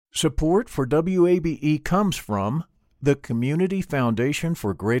Support for WABE comes from the Community Foundation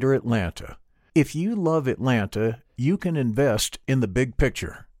for Greater Atlanta. If you love Atlanta, you can invest in the big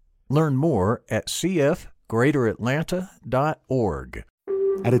picture. Learn more at cfgreateratlanta.org.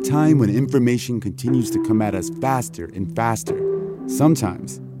 At a time when information continues to come at us faster and faster,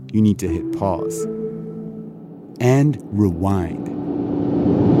 sometimes you need to hit pause and rewind.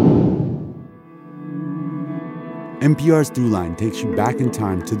 NPR's Throughline takes you back in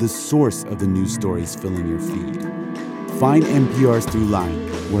time to the source of the news stories filling your feed. Find NPR's Throughline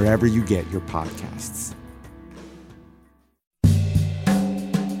wherever you get your podcasts.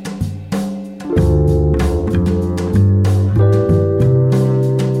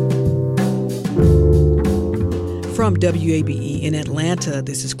 From WABE in Atlanta,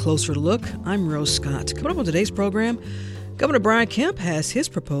 this is Closer Look. I'm Rose Scott. Coming up on today's program, Governor Brian Kemp has his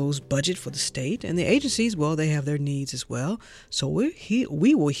proposed budget for the state, and the agencies, well, they have their needs as well. So we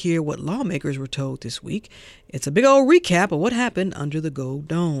will hear what lawmakers were told this week. It's a big old recap of what happened under the Gold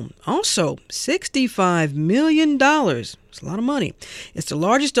Dome. Also, $65 million. It's a lot of money. It's the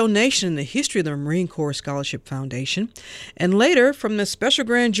largest donation in the history of the Marine Corps Scholarship Foundation. And later, from the special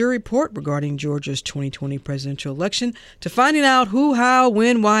grand jury report regarding Georgia's 2020 presidential election to finding out who, how,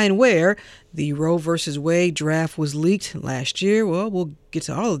 when, why, and where the Roe v. Wade draft was leaked last year. Well, we'll get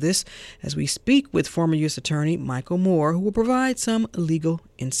to all of this as we speak with former U.S. Attorney Michael Moore, who will provide some legal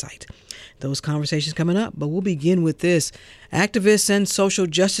insight. Those conversations coming up, but we'll begin with this. Activists and social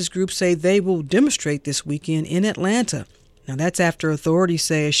justice groups say they will demonstrate this weekend in Atlanta. Now, that's after authorities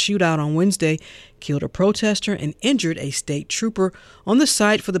say a shootout on Wednesday killed a protester and injured a state trooper on the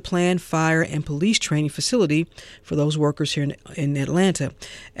site for the planned fire and police training facility for those workers here in Atlanta.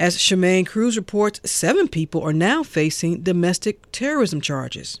 As Shemaine Cruz reports, 7 people are now facing domestic terrorism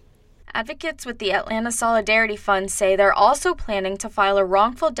charges. Advocates with the Atlanta Solidarity Fund say they're also planning to file a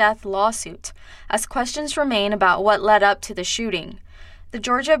wrongful death lawsuit, as questions remain about what led up to the shooting. The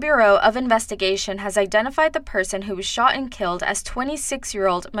Georgia Bureau of Investigation has identified the person who was shot and killed as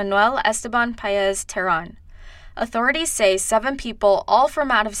 26-year-old Manuel Esteban Paez Terán. Authorities say 7 people, all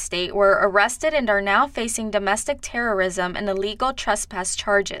from out of state, were arrested and are now facing domestic terrorism and illegal trespass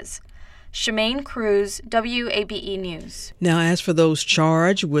charges. Shemaine Cruz, WABE News. Now, as for those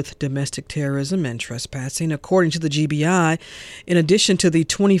charged with domestic terrorism and trespassing, according to the GBI, in addition to the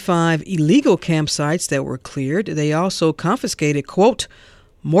 25 illegal campsites that were cleared, they also confiscated, quote,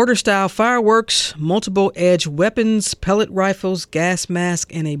 mortar-style fireworks, multiple edge weapons, pellet rifles, gas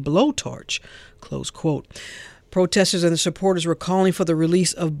masks, and a blowtorch, close quote. Protesters and the supporters were calling for the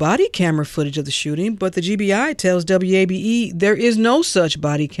release of body camera footage of the shooting, but the GBI tells WABE there is no such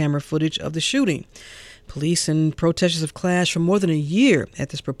body camera footage of the shooting. Police and protesters have clashed for more than a year at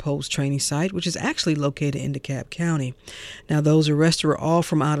this proposed training site, which is actually located in DeKalb County. Now, those arrested are all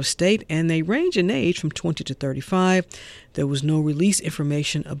from out of state, and they range in age from 20 to 35. There was no release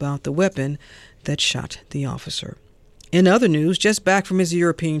information about the weapon that shot the officer. In other news, just back from his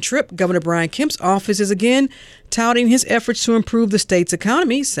European trip, Governor Brian Kemp's office is again touting his efforts to improve the state's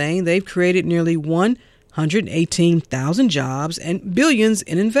economy, saying they've created nearly 118,000 jobs and billions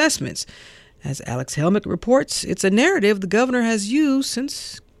in investments. As Alex Helmick reports, it's a narrative the governor has used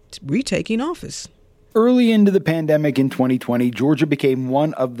since retaking office. Early into the pandemic in 2020, Georgia became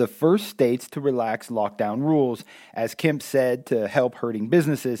one of the first states to relax lockdown rules. As Kemp said, to help hurting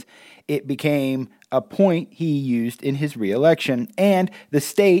businesses, it became a point he used in his reelection. And the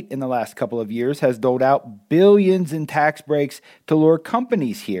state, in the last couple of years, has doled out billions in tax breaks to lure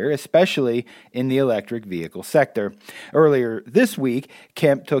companies here, especially in the electric vehicle sector. Earlier this week,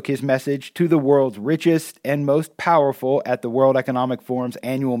 Kemp took his message to the world's richest and most powerful at the World Economic Forum's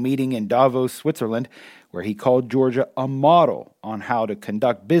annual meeting in Davos, Switzerland, where he called Georgia a model on how to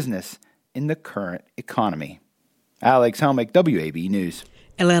conduct business in the current economy. Alex Helmick, WABE News.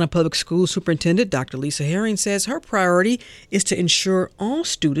 Atlanta Public Schools Superintendent Dr. Lisa Herring says her priority is to ensure all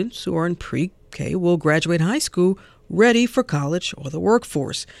students who are in pre-K will graduate high school ready for college or the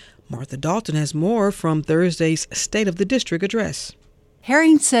workforce. Martha Dalton has more from Thursday's State of the District address.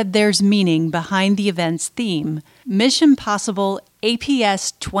 Herring said there's meaning behind the event's theme, Mission Possible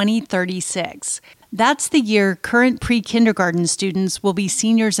APS 2036. That's the year current pre-kindergarten students will be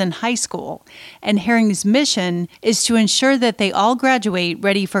seniors in high school, and Herring's mission is to ensure that they all graduate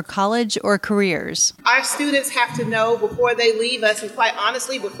ready for college or careers. Our students have to know before they leave us, and quite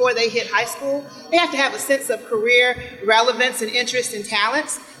honestly, before they hit high school, they have to have a sense of career relevance and interest and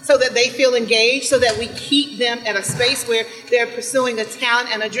talents so that they feel engaged, so that we keep them at a space where they're pursuing a talent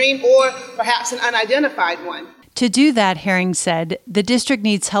and a dream, or perhaps an unidentified one. To do that, Herring said, the district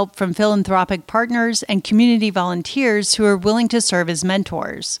needs help from philanthropic partners and community volunteers who are willing to serve as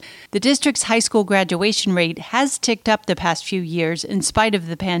mentors. The district's high school graduation rate has ticked up the past few years in spite of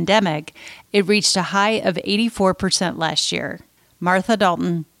the pandemic. It reached a high of 84% last year. Martha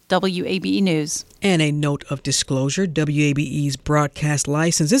Dalton, WABE News. And a note of disclosure, WABE's broadcast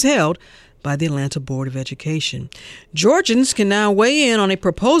license is held by the Atlanta Board of Education. Georgians can now weigh in on a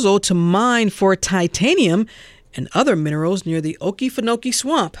proposal to mine for titanium and other minerals near the Okefenokee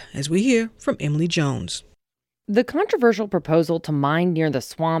Swamp, as we hear from Emily Jones. The controversial proposal to mine near the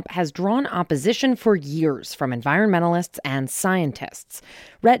swamp has drawn opposition for years from environmentalists and scientists.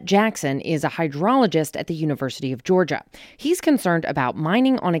 Rhett Jackson is a hydrologist at the University of Georgia. He's concerned about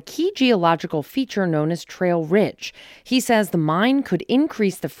mining on a key geological feature known as Trail Ridge. He says the mine could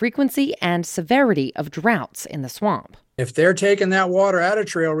increase the frequency and severity of droughts in the swamp. If they're taking that water out of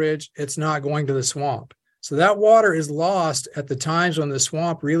Trail Ridge, it's not going to the swamp. So that water is lost at the times when the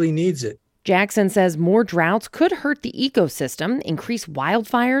swamp really needs it. Jackson says more droughts could hurt the ecosystem, increase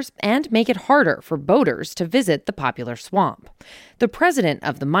wildfires, and make it harder for boaters to visit the popular swamp. The president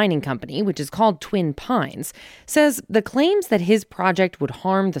of the mining company, which is called Twin Pines, says the claims that his project would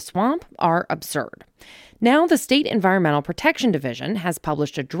harm the swamp are absurd. Now, the State Environmental Protection Division has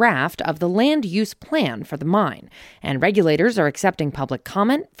published a draft of the land use plan for the mine, and regulators are accepting public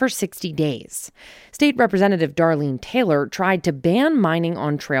comment for 60 days. State Representative Darlene Taylor tried to ban mining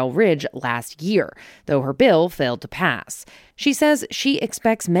on Trail Ridge last year, though her bill failed to pass. She says she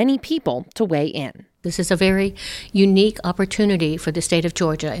expects many people to weigh in. This is a very unique opportunity for the state of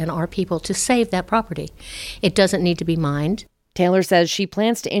Georgia and our people to save that property. It doesn't need to be mined. Taylor says she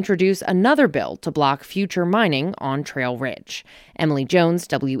plans to introduce another bill to block future mining on Trail Ridge. Emily Jones,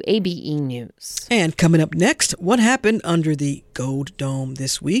 WABE News. And coming up next, what happened under the Gold Dome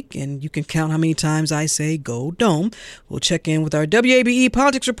this week? And you can count how many times I say Gold Dome. We'll check in with our WABE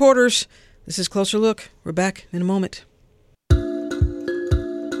politics reporters. This is Closer Look. We're back in a moment.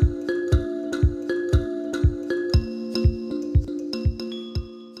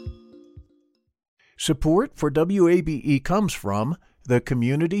 Support for WABE comes from the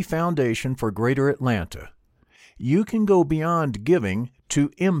Community Foundation for Greater Atlanta. You can go beyond giving to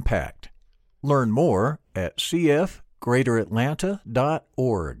impact. Learn more at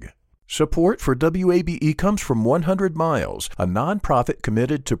cfgreateratlanta.org. Support for WABE comes from 100 Miles, a nonprofit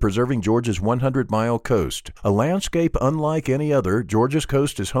committed to preserving Georgia's 100-mile coast. A landscape unlike any other, Georgia's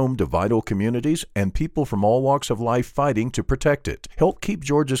coast is home to vital communities and people from all walks of life fighting to protect it. Help keep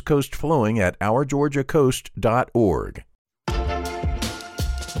Georgia's coast flowing at ourgeorgiacoast.org.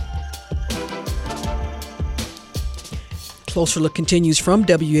 Closer Look continues from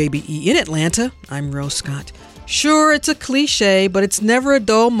WABE in Atlanta. I'm Rose Scott. Sure, it's a cliche, but it's never a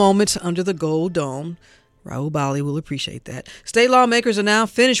dull moment under the Gold Dome. Raul Bali will appreciate that. State lawmakers are now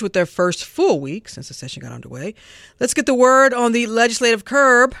finished with their first full week since the session got underway. Let's get the word on the legislative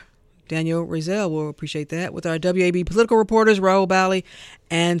curb. Daniel Razel will appreciate that with our WABE political reporters, Raul Bali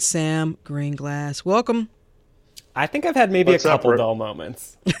and Sam Greenglass. Welcome. I think I've had maybe a couple dull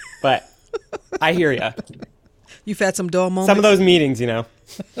moments, but I hear you. You've had some dull moments? Some of those meetings, you know.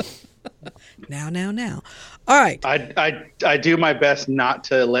 Now. All right. I do my best not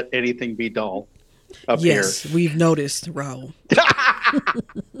to let anything be dull up here. Yes, we've noticed, Raul.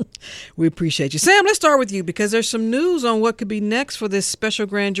 We appreciate you. Sam, let's start with you because there's some news on what could be next for this special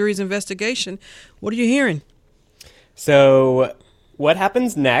grand jury's investigation. What are you hearing? So what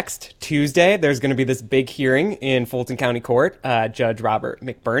happens next? Tuesday, there's going to be this big hearing in Fulton County Court. Judge Robert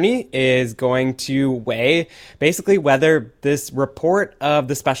McBurney is going to weigh basically whether this report of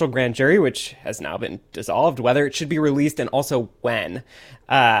the special grand jury, which has now been dissolved, whether it should be released and also when.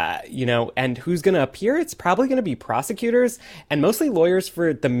 And who's going to appear? It's probably going to be prosecutors and mostly lawyers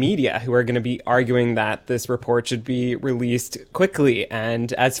for the media who are going to be arguing that this report should be released quickly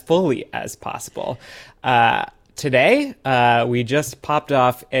and as fully as possible. Today, we just popped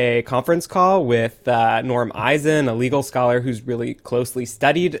off a conference call with Norm Eisen, a legal scholar who's really closely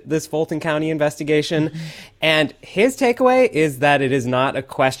studied this Fulton County investigation. Mm-hmm. And his takeaway is that it is not a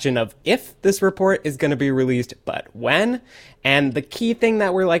question of if this report is going to be released, but when. And the key thing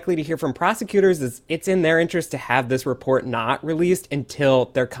that we're likely to hear from prosecutors is it's in their interest to have this report not released until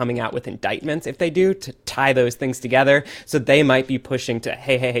they're coming out with indictments, if they do, to tie those things together. So they might be pushing to,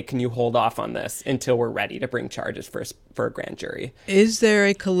 hey, can you hold off on this until we're ready to bring charges for a grand jury? Is there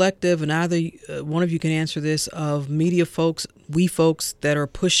a collective, and either one of you can answer this, of media folks, we folks that are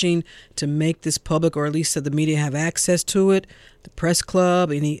pushing to make this public, or at least that the media have access to it, the press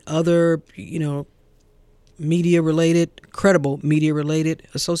club, any other, credible media-related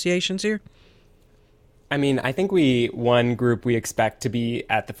associations here? I mean, I think one group we expect to be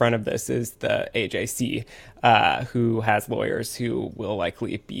at the front of this is the AJC, who has lawyers who will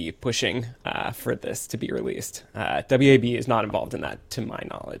likely be pushing for this to be released. WAB is not involved in that, to my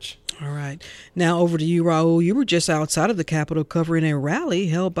knowledge. All right. Now over to you, Raul. You were just outside of the Capitol covering a rally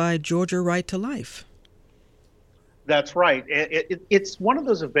held by Georgia Right to Life. That's right. It's one of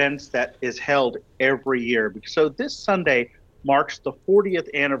those events that is held every year. So this Sunday marks the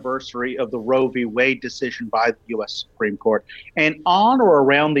 40th anniversary of the Roe v. Wade decision by the U.S. Supreme Court. And on or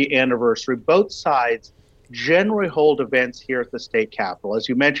around the anniversary, both sides generally hold events here at the state capitol. As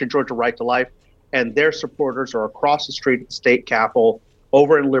you mentioned, Georgia Right to Life and their supporters are across the street at the state capitol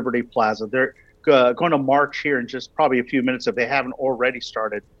over in Liberty Plaza. They're going to march here in just probably a few minutes if they haven't already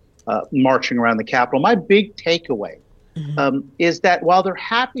started marching around the Capitol. My big takeaway is that while they're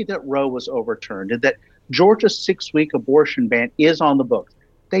happy that Roe was overturned and that Georgia's 6-week abortion ban is on the books,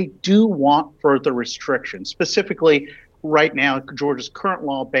 they do want further restrictions. Specifically, right now, Georgia's current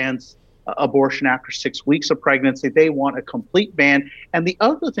law bans abortion after 6 weeks of pregnancy. They want a complete ban. And the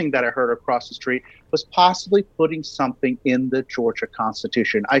other thing that I heard across the street was possibly putting something in the Georgia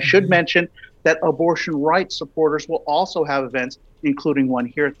Constitution. I should mention that abortion rights supporters will also have events, including one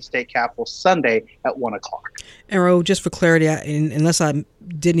here at the state capitol Sunday at 1 o'clock. And Raul, just for clarity, unless I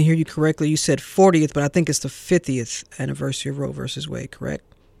didn't hear you correctly, you said 40th, but I think it's the 50th anniversary of Roe versus Wade, correct?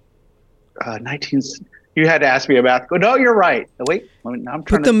 You had to ask me about. No, you're right. Wait, I'm trying to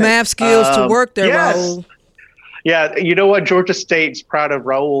put the math skills to work there, yes. Raul. Yeah, you know what? Georgia State's proud of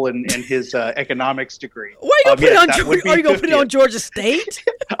Raul and his economics degree. Why are you going to put it on Georgia State?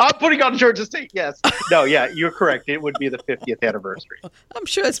 I'm putting on Georgia State, yes. No, yeah, you're correct. It would be the 50th anniversary. I'm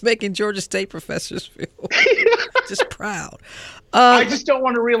sure it's making Georgia State professors feel just proud. I just don't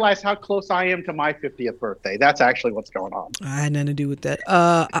want to realize how close I am to my 50th birthday. That's actually what's going on. I had nothing to do with that.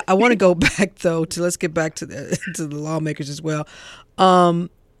 I want to go back, though, let's get back to the lawmakers as well.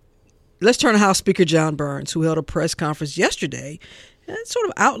 Let's turn to House Speaker John Burns, who held a press conference yesterday, sort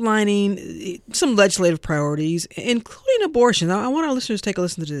of outlining some legislative priorities, including abortion. Now, I want our listeners to take a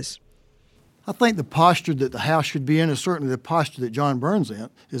listen to this. I think the posture that the House should be in is certainly the posture that John Burns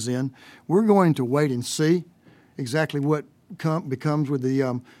is in. We're going to wait and see exactly what becomes with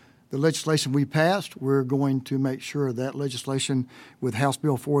the legislation we passed. We're going to make sure that legislation with House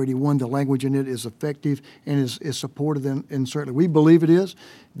Bill 481, the language in it is effective and is supported, and certainly we believe it is,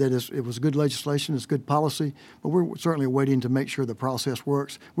 that it was good legislation, it's good policy, but we're certainly waiting to make sure the process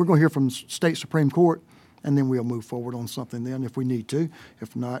works. We're going to hear from the state Supreme Court, and then we'll move forward on something then if we need to.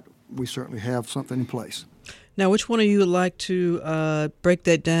 If not, we certainly have something in place. Now, which one of you would like to break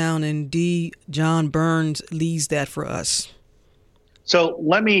that down, and John Burns leads that for us? So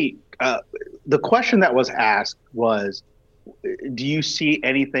the question that was asked was, do you see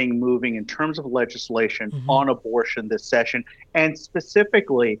anything moving in terms of legislation on abortion this session? And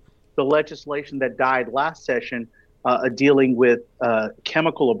specifically, the legislation that died last session dealing with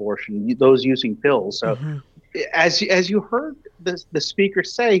chemical abortion, those using pills. So as you heard the speaker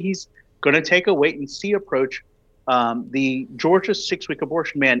say, he's going to take a wait and see approach. The Georgia 6-week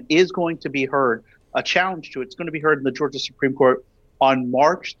abortion ban is going to be heard, a challenge to it. It's going to be heard in the Georgia Supreme Court on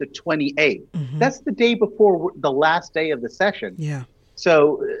March the 28th. That's the day before the last day of the session. Yeah.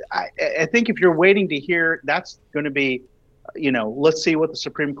 So I think if you're waiting to hear, that's going to be, let's see what the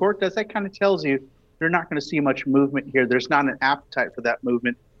Supreme Court does. That kind of tells you you're not going to see much movement here. There's not an appetite for that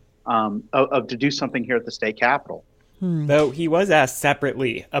movement to do something here at the state capitol. Though he was asked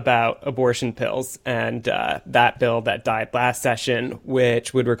separately about abortion pills and that bill that died last session,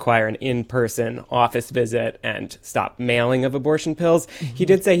 which would require an in-person office visit and stop mailing of abortion pills. He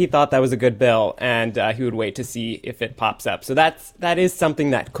did say he thought that was a good bill, and he would wait to see if it pops up. So that is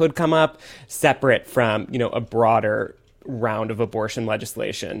something that could come up separate from, a broader round of abortion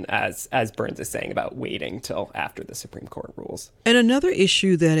legislation, as Burns is saying, about waiting till after the Supreme Court rules. And another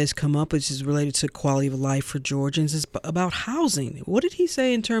issue that has come up, which is related to quality of life for Georgians, is about housing. What did he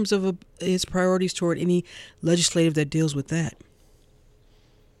say in terms of his priorities toward any legislative that deals with that?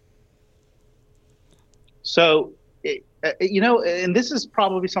 So, and this is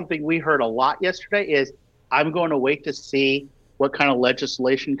probably something we heard a lot yesterday, is I'm going to wait to see what kind of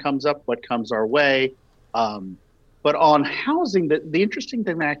legislation comes up, what comes our way. But on housing, the interesting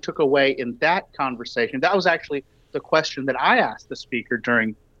thing that I took away in that conversation, that was actually the question that I asked the speaker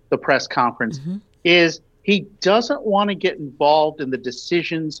during the press conference, is he doesn't want to get involved in the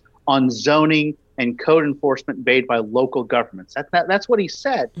decisions on zoning and code enforcement made by local governments. That's what he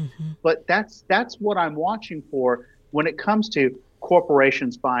said. But that's what I'm watching for when it comes to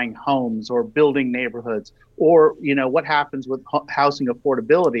corporations buying homes or building neighborhoods, or what happens with housing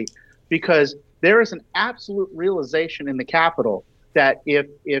affordability, because there is an absolute realization in the Capitol that if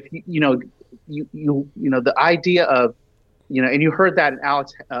the idea of, and you heard that in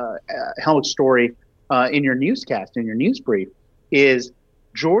Alex Helmick's story in your newscast, in your news brief, is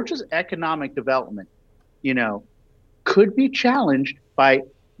Georgia's economic development, could be challenged by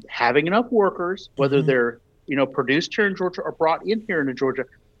having enough workers, whether they're, produced here in Georgia or brought in here into Georgia,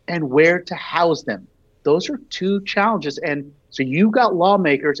 and where to house them. Those are two challenges. And so you've got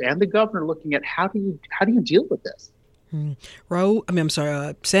lawmakers and the governor looking at how do you deal with this?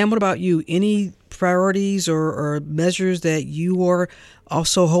 Sam, what about you? Any priorities or measures that you are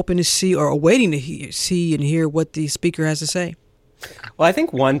also hoping to see or waiting to see and hear what the speaker has to say? Well, I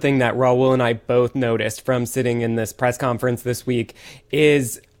think one thing that Raul and I both noticed from sitting in this press conference this week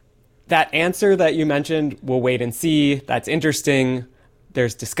is that answer that you mentioned, we'll wait and see. That's interesting.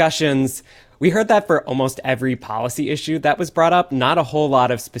 There's discussions. We heard that for almost every policy issue that was brought up, not a whole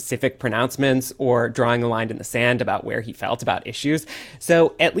lot of specific pronouncements or drawing a line in the sand about where he felt about issues.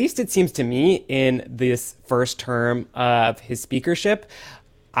 So at least it seems to me in this first term of his speakership,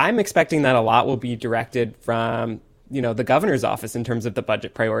 I'm expecting that a lot will be directed from the governor's office in terms of the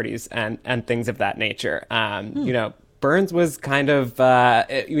budget priorities and things of that nature. Burns was kind of,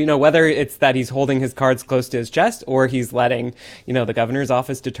 whether it's that he's holding his cards close to his chest or he's letting, the governor's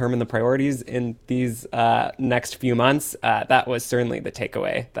office determine the priorities in these next few months. That was certainly the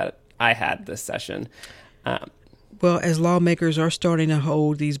takeaway that I had this session. Well, as lawmakers are starting to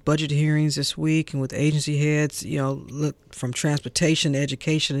hold these budget hearings this week and with agency heads, look from transportation to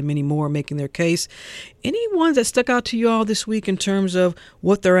education and many more making their case, any ones that stuck out to you all this week in terms of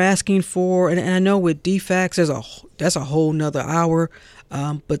what they're asking for? And I know with DFACS, that's a whole nother hour,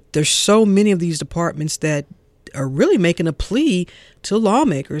 but there's so many of these departments that are really making a plea to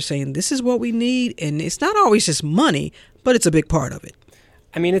lawmakers saying this is what we need. And it's not always just money, but it's a big part of it.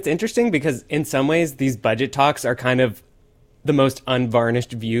 I mean, it's interesting because in some ways, these budget talks are kind of the most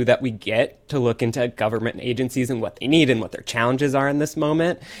unvarnished view that we get to look into government agencies and what they need and what their challenges are in this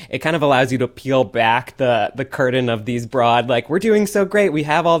moment. It kind of allows you to peel back the curtain of these broad, like, we're doing so great, we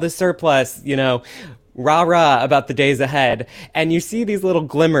have all this surplus, rah-rah about the days ahead. And you see these little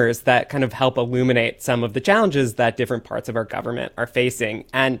glimmers that kind of help illuminate some of the challenges that different parts of our government are facing.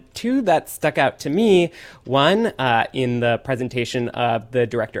 And two that stuck out to me, one, in the presentation of the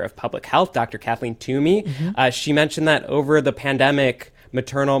Director of Public Health, Dr. Kathleen Toomey, she mentioned that over the pandemic,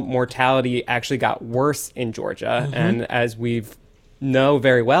 maternal mortality actually got worse in Georgia. And as we've know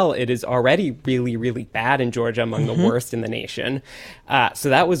very well, it is already really, really bad in Georgia, among the worst in the nation. So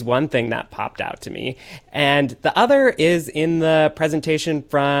that was one thing that popped out to me. And the other is in the presentation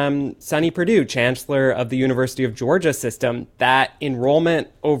from Sonny Perdue, Chancellor of the University of Georgia system, that enrollment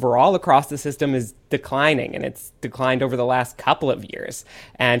overall across the system is declining, and it's declined over the last couple of years.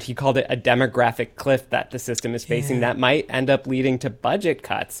 And he called it a demographic cliff that the system is facing that might end up leading to budget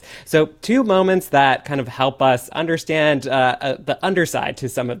cuts. So two moments that kind of help us understand the underside to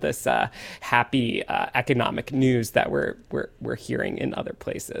some of this happy economic news that we're hearing in other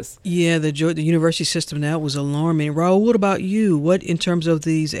places. Yeah, the university system now was alarming. Raul, what about you? What, in terms of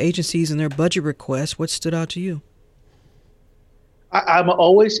these agencies and their budget requests, what stood out to you? I'm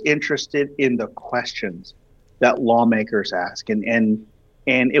always interested in the questions that lawmakers ask. And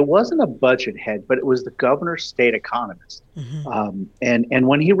it wasn't a budget head, but it was the governor's state economist. And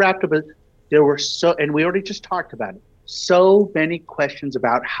when he wrapped up, there were and we already just talked about it, so many questions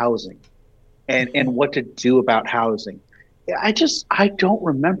about housing and what to do about housing. I don't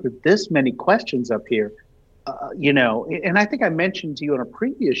remember this many questions up here, and I think I mentioned to you on a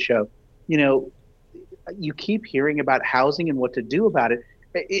previous show, you keep hearing about housing and what to do about it.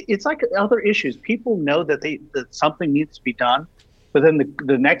 It's like other issues. People know that something needs to be done, but then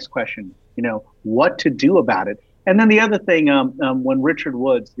the next question, what to do about it. And then the other thing, when Richard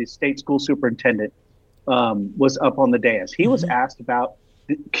Woods, the state school superintendent, was up on the dais, he was asked about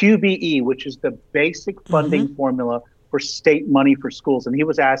the QBE, which is the basic funding formula for state money for schools. And he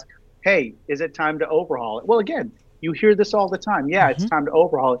was asked, hey, is it time to overhaul it? Well, again, you hear this all the time. Yeah, it's time to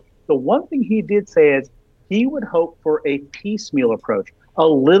overhaul it. The one thing he did say is he would hope for a piecemeal approach, a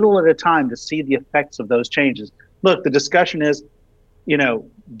little at a time, to see the effects of those changes. Look, the discussion is,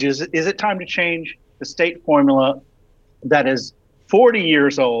 is it time to change the state formula that is 40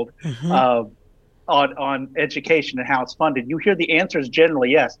 years old on education and how it's funded? You hear the answers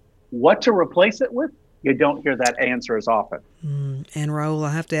generally yes. What to replace it with? You don't hear that answer as often. And Raul,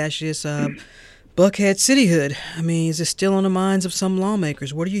 I have to ask you this. Buckhead cityhood, I mean, is it still on the minds of some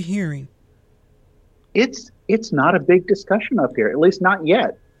lawmakers? What are you hearing? It's not a big discussion up here, at least not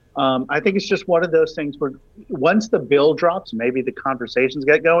yet. I think it's just one of those things where once the bill drops, maybe the conversations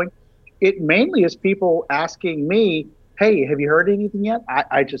get going. it mainly is people asking me, hey, have you heard anything yet?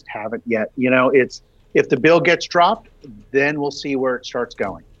 I just haven't yet. It's if the bill gets dropped, then we'll see where it starts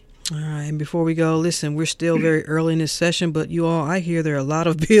going. All right, and before we go, listen, we're still very early in this session, but you all, I hear there are a lot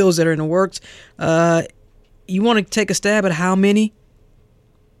of bills that are in the works. You want to take a stab at how many?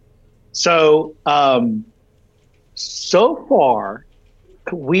 So, so far,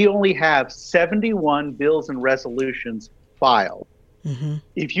 we only have 71 bills and resolutions filed. Mm-hmm.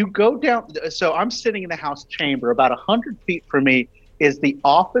 If you go down, so I'm sitting in the House chamber, about 100 feet from me is the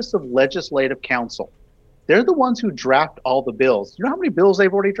Office of Legislative Counsel. They're the ones who draft all the bills. You know how many bills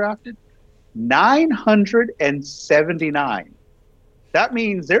they've already drafted? 979. That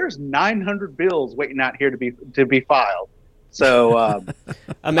means there's 900 bills waiting out here to be filed. So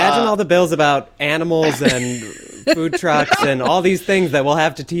imagine all the bills about animals and food trucks and all these things that we'll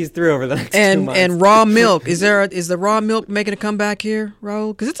have to tease through over the next 2 months. And raw milk. Is the raw milk making a comeback here,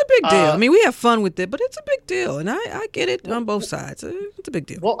 Raul? Because it's a big deal. I mean, we have fun with it, but it's a big deal, and I get it on both sides. It's a big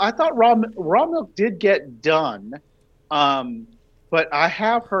deal. Well, I thought raw milk did get done, but I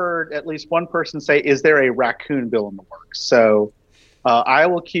have heard at least one person say, "Is there a raccoon bill in the works?" So I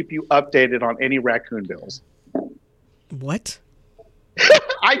will keep you updated on any raccoon bills. What?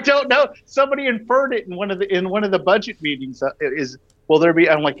 I don't know. Somebody inferred it in one of the budget meetings. Will there be?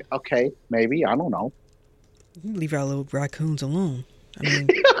 I'm like, okay, maybe. I don't know. Leave our little raccoons alone. I mean,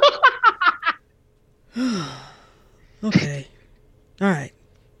 okay, all right.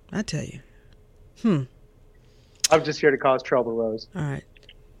 I tell you. I'm just here to cause trouble, Rose. All right.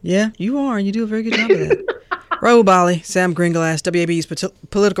 Yeah, you are, and you do a very good job of that. Raul Bali, Sam Gringlas, WABE's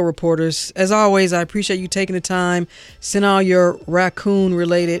political reporters. As always, I appreciate you taking the time. Send all your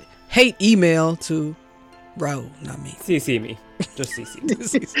raccoon-related hate email to Raul, not me. CC me. Just CC me.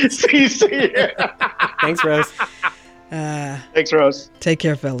 CC. Thanks, Rose. Thanks, Rose. Take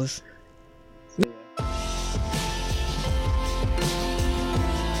care, fellas.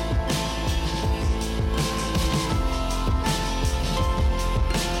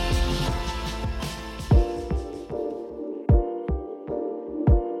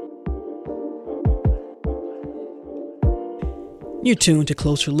 You're tuned to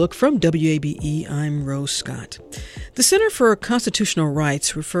Closer Look from WABE. I'm Rose Scott. The Center for Constitutional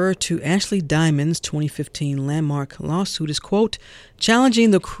Rights referred to Ashley Diamond's 2015 landmark lawsuit as, quote,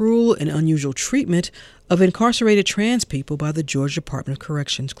 challenging the cruel and unusual treatment of incarcerated trans people by the Georgia Department of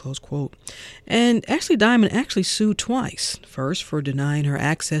Corrections, close quote. And Ashley Diamond actually sued twice, first for denying her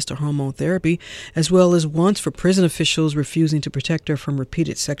access to hormone therapy, as well as once for prison officials refusing to protect her from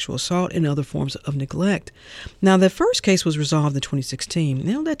repeated sexual assault and other forms of neglect. Now, the first case was resolved in 2016, and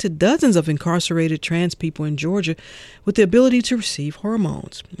it led to dozens of incarcerated trans people in Georgia with the ability to receive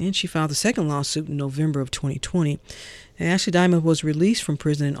hormones. And she filed the second lawsuit in November of 2020. And Ashley Diamond was released from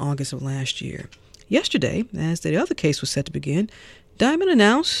prison in August of last year. Yesterday, as the other case was set to begin, Diamond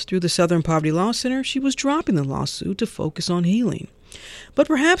announced through the Southern Poverty Law Center she was dropping the lawsuit to focus on healing. But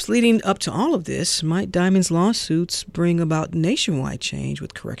perhaps leading up to all of this, might Diamond's lawsuits bring about nationwide change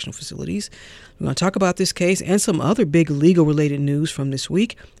with correctional facilities? We're going to talk about this case and some other big legal-related news from this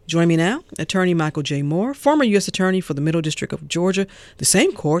week. Join me now, Attorney Michael J. Moore, former U.S. Attorney for the Middle District of Georgia, the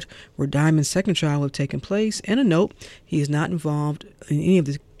same court where Diamond's second trial would have taken place, and a note, he is not involved in any of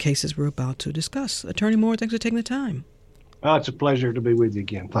the cases we're about to discuss. Attorney Moore, thanks for taking the time. Well, it's a pleasure to be with you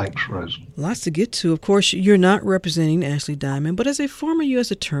again. Thanks, Rose. Lots to get to. Of course, you're not representing Ashley Diamond, but as a former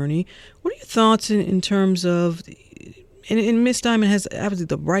U.S. attorney, what are your thoughts in terms of, and Ms. Diamond has obviously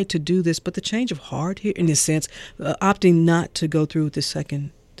the right to do this, but the change of heart here, in this sense, opting not to go through with the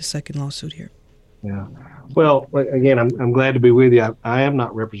second lawsuit here? Yeah. Well, again, I'm glad to be with you. I am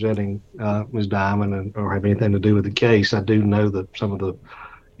not representing Ms. Diamond or have anything to do with the case. I do know that some of the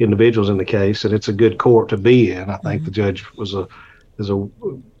individuals in the case, and it's a good court to be in. I think the judge is a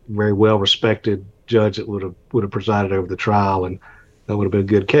very well respected judge that would have presided over the trial, and that would have been a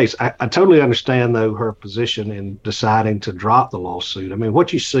good case. I totally understand though her position in deciding to drop the lawsuit. I mean,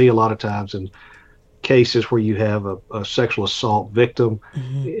 what you see a lot of times in cases where you have a sexual assault victim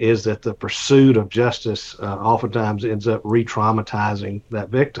is that the pursuit of justice oftentimes ends up re-traumatizing that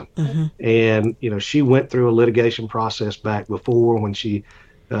victim. And she went through a litigation process back before when she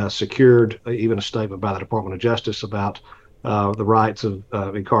secured even a statement by the Department of Justice about the rights of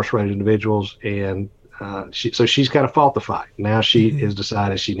incarcerated individuals, and so she's kind of fought the fight. Now she has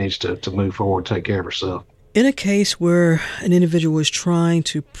decided she needs to move forward, take care of herself. In a case where an individual was trying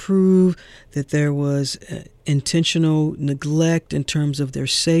to prove that there was intentional neglect in terms of their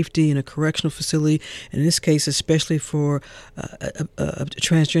safety in a correctional facility, and in this case, especially for a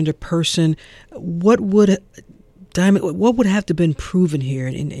transgender person, what would have to been proven here?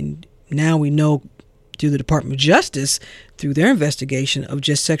 And now we know through the Department of Justice, through their investigation of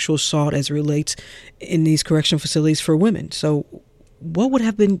just sexual assault as it relates in these correctional facilities for women. So what would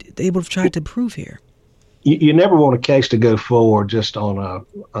have been able to try to prove here? You never want a case to go forward just on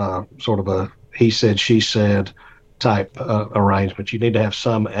a sort of a he said, she said type arrangement. You need to have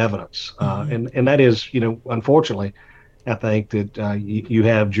some evidence. And that is, unfortunately, I think that you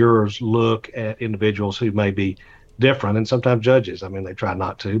have jurors look at individuals who may be different, and sometimes judges. I mean, they try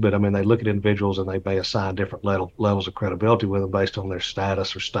not to, but I mean, they look at individuals and they may assign different levels of credibility with them based on their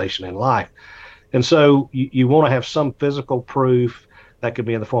status or station in life. And so you want to have some physical proof. That could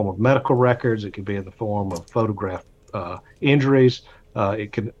be in the form of medical records. It could be in the form of photograph injuries.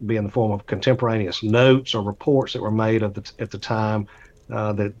 It could be in the form of contemporaneous notes or reports that were made at the time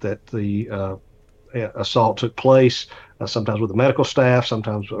that the assault took place, sometimes with the medical staff,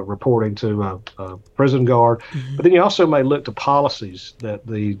 sometimes reporting to a prison guard. But then you also may look to policies that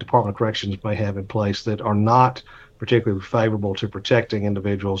the Department of Corrections may have in place that are not particularly favorable to protecting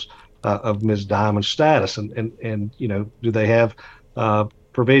individuals of Ms. Diamond's status. And do they have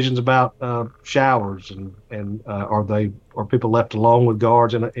provisions about showers and are people left alone with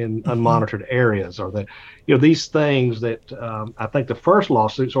guards in unmonitored areas? Or that these things that I think the first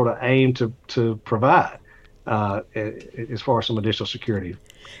lawsuit sort of aimed to provide as far as some additional security.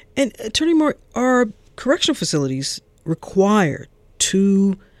 And Attorney Moore, are correctional facilities required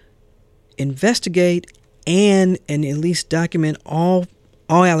to investigate and at least document all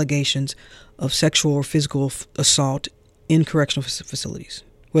allegations of sexual or physical assault in correctional facilities,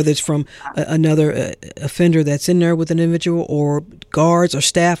 whether it's from another offender that's in there with an individual or guards or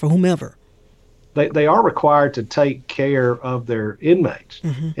staff or whomever? They are required to take care of their inmates,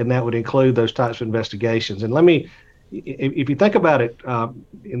 and that would include those types of investigations. And if you think about it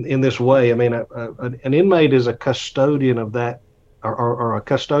in this way, I mean, an inmate is a custodian of that, or a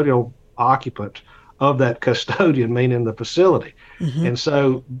custodial occupant of that custodian, meaning the facility. And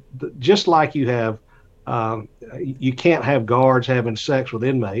so just like you have, you can't have guards having sex with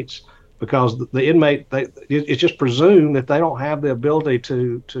inmates because the inmate, it's just presumed that they don't have the ability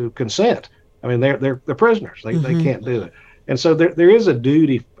to consent. I mean, they're prisoners. They can't do it. And so there is a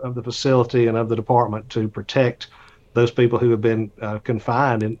duty of the facility and of the department to protect those people who have been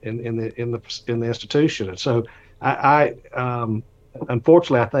confined in the institution. And so I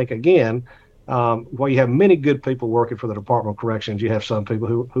unfortunately, I think, again, while you have many good people working for the Department of Corrections, you have some people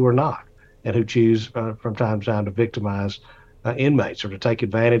who are not, and who choose from time to time to victimize inmates or to take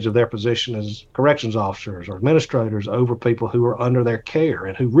advantage of their position as corrections officers or administrators over people who are under their care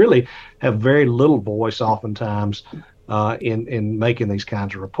and who really have very little voice oftentimes in making these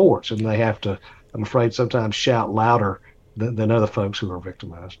kinds of reports. And they have to, I'm afraid, sometimes shout louder than other folks who are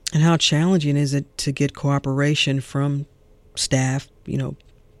victimized. And how challenging is it to get cooperation from staff,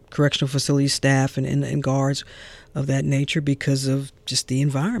 correctional facility staff and guards of that nature because of just the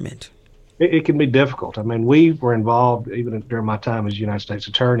environment? It can be difficult. I mean, we were involved, even during my time as United States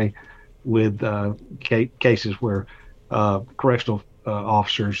Attorney, with cases where correctional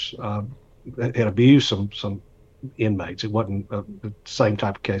officers had abused some inmates. It wasn't the same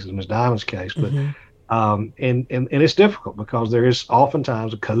type of case as Ms. Diamond's case, but and it's difficult because there is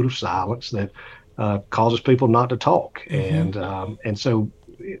oftentimes a code of silence that causes people not to talk, and so,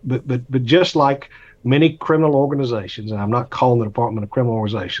 but just like many criminal organizations, and I'm not calling the Department of Criminal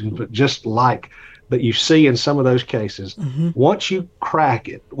Organizations, but just like that you see in some of those cases, once you crack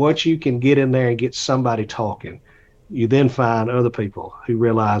it, once you can get in there and get somebody talking, you then find other people who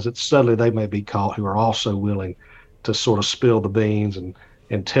realize that suddenly they may be caught who are also willing to sort of spill the beans and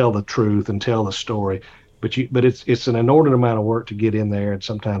tell the truth and tell the story. But it's an inordinate amount of work to get in there and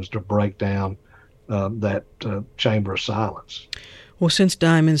sometimes to break down that chamber of silence. Well, since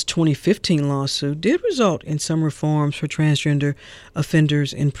Diamond's 2015 lawsuit did result in some reforms for transgender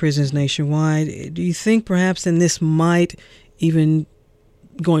offenders in prisons nationwide, do you think perhaps then this might, even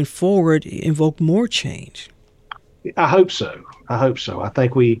going forward, invoke more change? I hope so. I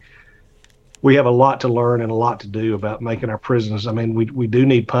think we have a lot to learn and a lot to do about making our prisons. I mean, we do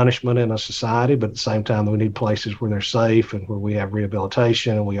need punishment in a society, but at the same time, we need places where they're safe and where we have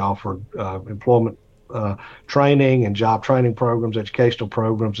rehabilitation and we offer employment training and job training programs, educational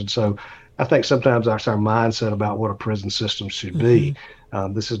programs. And so I think sometimes that's our mindset about what a prison system should be.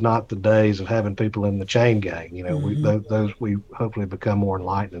 This is not the days of having people in the chain gang. We hopefully become more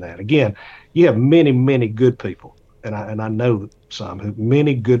enlightened in that. Again, you have many, many good people. And I know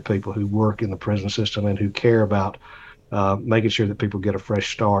many good people who work in the prison system and who care about making sure that people get a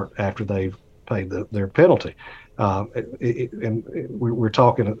fresh start after they've paid their penalty. And we're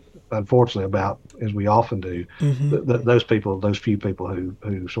talking unfortunately, about, as we often do, those few people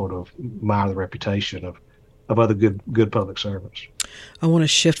who sort of mar the reputation of other good public servants. I want to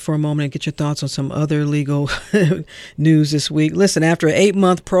shift for a moment and get your thoughts on some other legal news this week. Listen, after an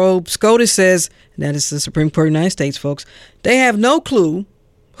 8-month probe, SCOTUS says, and that is the Supreme Court of the United States, folks, they have no clue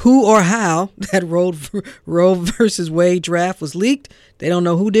who or how that Roe versus Wade draft was leaked. They don't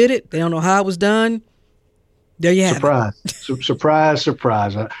know who did it. They don't know how it was done. There you have it. Surprise.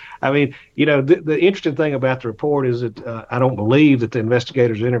 I mean, the interesting thing about the report is that I don't believe that the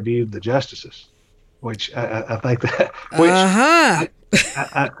investigators interviewed the justices, which I think that.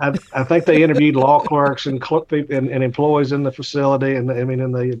 I think they interviewed law clerks and employees in the facility, and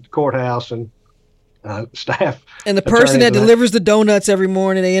in the courthouse and staff. And the person that delivers the donuts every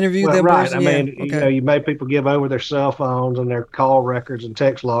morning, they interviewed them. Right. You made people give over their cell phones and their call records and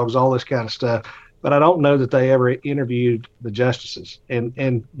text logs, all this kind of stuff. But I don't know that they ever interviewed the justices,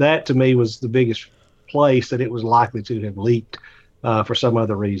 and that to me was the biggest place that it was likely to have leaked for some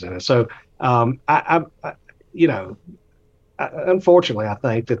other reason. And so, unfortunately, I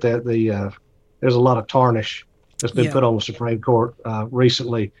think that there's a lot of tarnish that's been put on the Supreme Court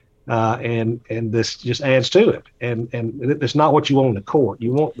recently, and this just adds to it. And it's not what you want in the court.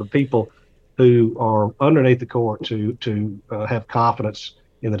 You want the people who are underneath the court to have confidence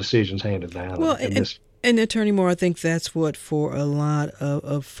in the decisions handed down. Well, and Attorney Moore, I think that's what for a lot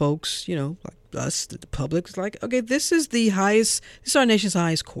of folks, like us, the public, is like, okay, this is our nation's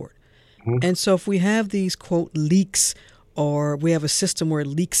highest court. Mm-hmm. And so if we have these, quote, leaks, or we have a system where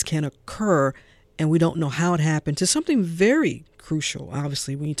leaks can occur and we don't know how it happened, to something very crucial,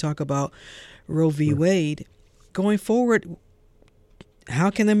 obviously, when you talk about Roe v. Wade, going forward,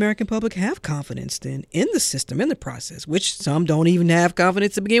 how can the American public have confidence then in the system, in the process, which some don't even have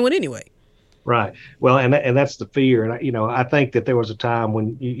confidence to begin with anyway? Right. Well, and that's the fear. And, I think that there was a time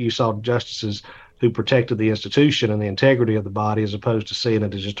when you saw justices who protected the institution and the integrity of the body as opposed to seeing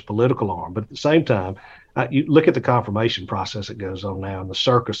it as just a political arm. But at the same time, you look at the confirmation process that goes on now and the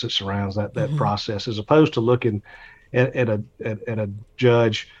circus that surrounds that process, as opposed to looking at a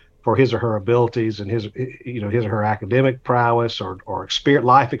judge for his or her abilities and his or her academic prowess or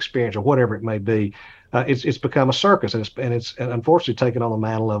life experience or whatever it may be. It's become a circus, and it's unfortunately taken on the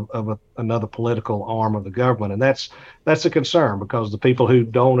mantle of another political arm of the government, and that's a concern, because the people who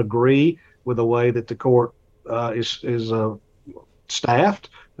don't agree with the way that the court is staffed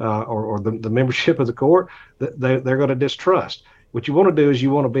or the membership of the court, they're going to distrust. What you want to do is you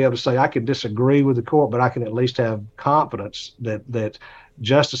want to be able to say, I can disagree with the court, but I can at least have confidence that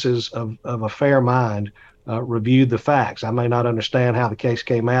justices of a fair mind reviewed the facts. I may not understand how the case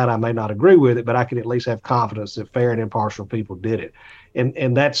came out. I may not agree with it, but I can at least have confidence that fair and impartial people did it.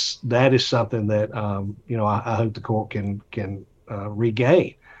 And that is something that, I hope the court can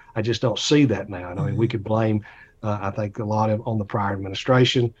regain. I just don't see that now. I mean, we could blame, I think, a lot on the prior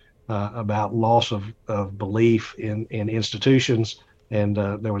administration about loss of belief in institutions. And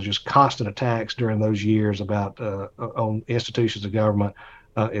there was just constant attacks during those years about on institutions of government,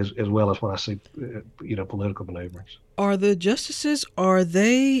 as well as what I see, political maneuverings. Are the justices, are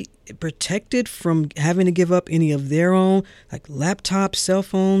they protected from having to give up any of their own, like laptops, cell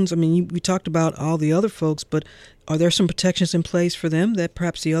phones? I mean, we talked about all the other folks, but are there some protections in place for them that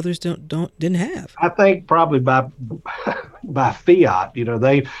perhaps the others didn't have? I think probably by fiat,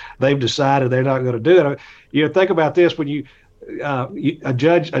 they've decided they're not going to do it. Think about this: when a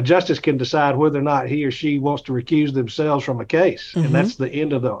justice can decide whether or not he or she wants to recuse themselves from a case, and that's the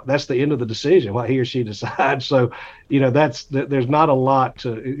end of the decision, what he or she decides. So, there's not a lot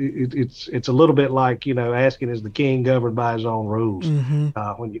to it's a little bit like asking, is the king governed by his own rules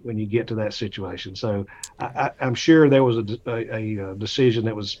when you get to that situation. So I'm sure there was a decision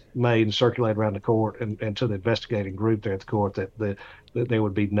that was made and circulated around the court and to the investigating group there at the court that there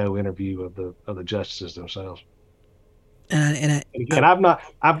would be no interview of the justices themselves. And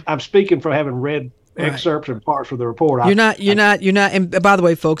I'm speaking from having read excerpts and parts of the report. You're not. And by the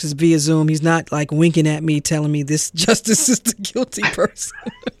way, folks, it's via Zoom. He's not like winking at me, telling me this justice is the guilty person.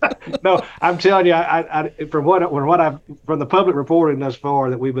 No, I'm telling you, from the public reporting thus far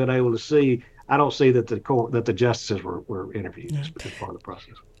that we've been able to see, I don't see that the justices were interviewed as part of the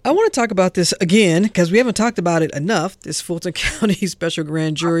process. I want to talk about this again because we haven't talked about it enough. This Fulton County special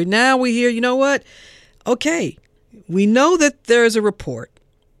grand jury. Now we hear, you know what? Okay. We know that there is a report.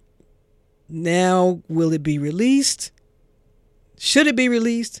 Now, will it be released? Should it be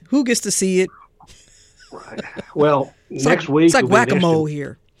released? Who gets to see it? Right. Well, next week it's like whack-a-mole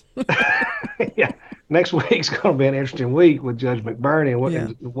here. Yeah, next week's going to be an interesting week with Judge McBurney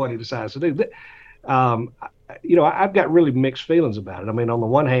and what he decides to do. I've got really mixed feelings about it. I mean, on the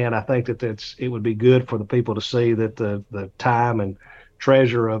one hand, I think that it would be good for the people to see that the time and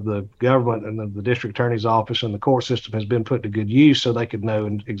treasure of the government and the district attorney's office and the court system has been put to good use so they could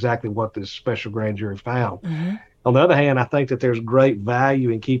know exactly what this special grand jury found. Mm-hmm. On the other hand, I think that there's great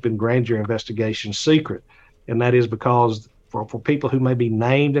value in keeping grand jury investigations secret. And that is because for people who may be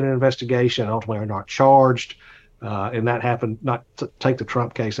named in an investigation and ultimately are not charged, and that happened, not to take the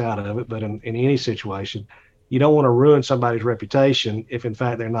Trump case out of it, but in any situation, you don't want to ruin somebody's reputation if in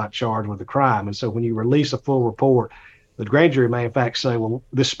fact they're not charged with a crime. And so when you release a full report, the grand jury may in fact say, well,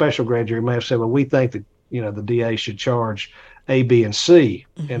 this special grand jury may have said, well, we think that, the DA should charge A, B, and C.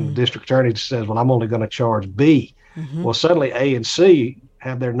 Mm-hmm. And the district attorney says, well, I'm only going to charge B. Mm-hmm. Well, suddenly A and C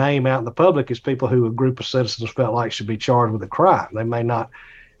have their name out in the public as people who a group of citizens felt like should be charged with a crime. They may not,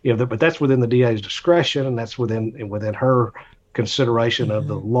 but that's within the DA's discretion, and that's within her consideration mm-hmm. of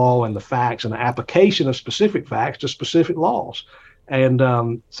the law and the facts and the application of specific facts to specific laws. And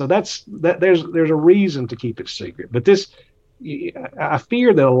so there's a reason to keep it secret. But I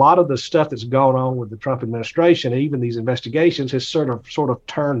fear that a lot of the stuff that's gone on with the Trump administration, even these investigations, has sort of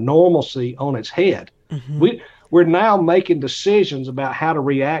turned normalcy on its head. Mm-hmm. We're now making decisions about how to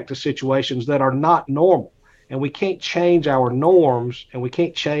react to situations that are not normal. And we can't change our norms and we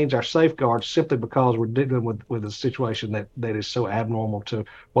can't change our safeguards simply because we're dealing with a situation that is so abnormal to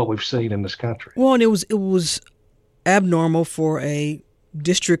what we've seen in this country. Well, and it was abnormal for a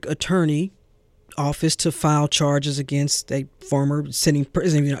district attorney office to file charges against a former sitting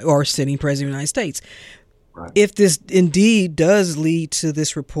president of the United States. Right. If this indeed does lead to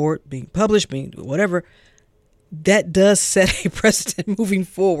this report being published, being whatever, that does set a precedent moving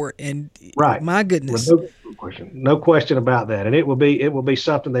forward. And right. My goodness. No question about that. And it will be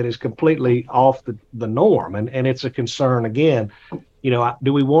something that is completely off the norm. And it's a concern again.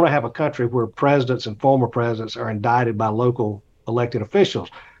 Do we want to have a country where presidents and former presidents are indicted by local elected officials?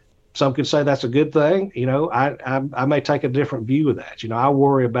 Some could say that's a good thing. I may take a different view of that. I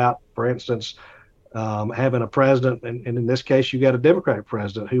worry about, for instance, having a president, and in this case, you got a Democratic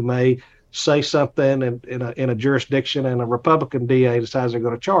president who may say something in a jurisdiction and a Republican DA decides they're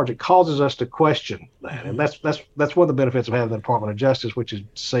going to charge. It causes us to question that. And that's one of the benefits of having the Department of Justice, which is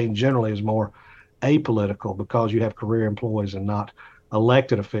seen generally as more apolitical because you have career employees and not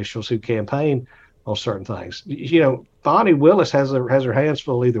elected officials who campaign on certain things. Fani Willis has her hands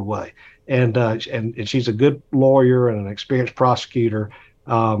full either way. And she's a good lawyer and an experienced prosecutor.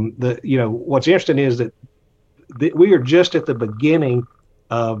 What's interesting is that we are just at the beginning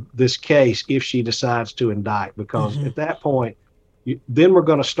of this case if she decides to indict, because mm-hmm. at that point, then we're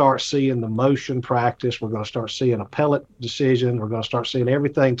going to start seeing the motion practice. We're going to start seeing appellate decisions. We're going to start seeing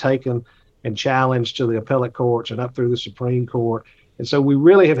everything taken and challenged to the appellate courts and up through the Supreme Court. And so we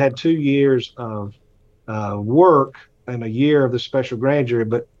really have had 2 years of work and a year of the special grand jury,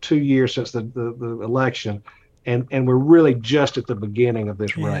 but 2 years since the election. And we're really just at the beginning of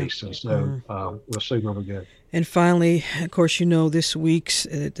this race. And so we'll see where we go. And finally, of course, this week's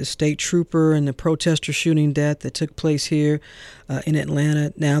the state trooper and the protester shooting death that took place here in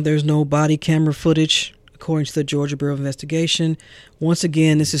Atlanta. Now, there's no body camera footage, according to the Georgia Bureau of Investigation. Once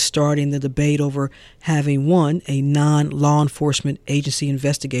again, this is starting the debate over having, a non-law enforcement agency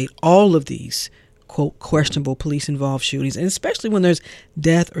investigate all of these, quote, questionable police-involved shootings, and especially when there's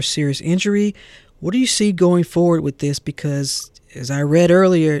death or serious injury. What do you see going forward with this? Because, as I read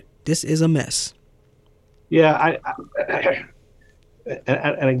earlier, this is a mess. Yeah,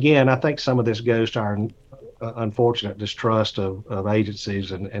 and again, I think some of this goes to our unfortunate distrust of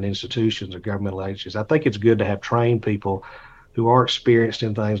agencies and institutions or governmental agencies. I think it's good to have trained people who are experienced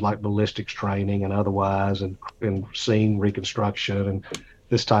in things like ballistics training and otherwise, and scene reconstruction and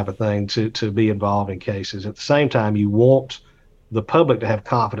this type of thing to be involved in cases. At the same time, you want the public to have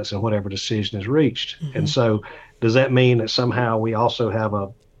confidence in whatever decision is reached. Mm-hmm. And so does that mean that somehow we also have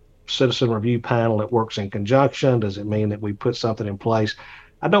a citizen review panel that works in conjunction? Does it mean that we put something in place?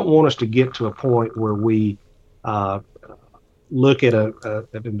 I don't want us to get to a point where we look at an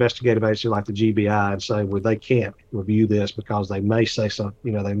investigative agency like the GBI and say, well, they can't review this because they may say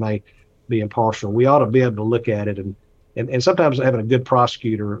something, they may be impartial. We ought to be able to look at it and sometimes having a good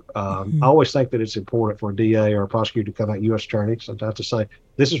prosecutor. I always think that it's important for a DA or a prosecutor to come out, U.S. attorney, sometimes to say,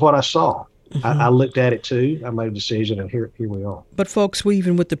 this is what I saw. I looked at it too. I made a decision, and here we are. But folks,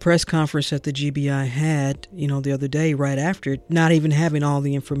 even with the press conference that the GBI had, the other day, right after, not even having all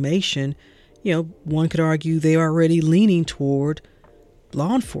the information, one could argue they are already leaning toward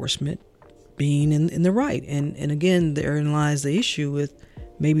law enforcement being in the right. And again, therein lies the issue with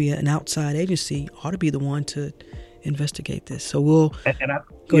maybe an outside agency ought to be the one to investigate this. So we'll.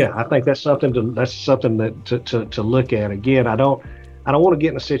 I think that's something to look at. Again, I don't want to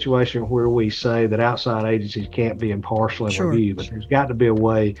get in a situation where we say that outside agencies can't be impartial in review, but there's got to be a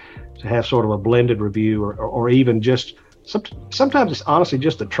way to have sort of a blended review, or even just sometimes it's honestly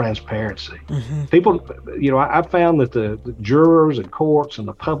just the transparency. People, I've found that the jurors and courts and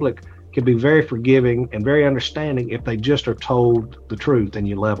the public can be very forgiving and very understanding if they just are told the truth and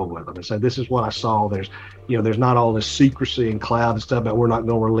you level with them and say, this is what I saw. There's not all this secrecy and cloud and stuff, but we're not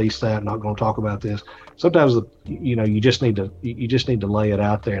going to release that, not going to talk about this. Sometimes, you just need to lay it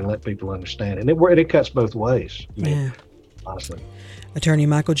out there and let people understand. And it cuts both ways. Honestly. Attorney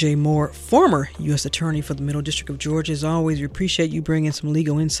Michael J. Moore, former U.S. Attorney for the Middle District of Georgia. As always, we appreciate you bringing some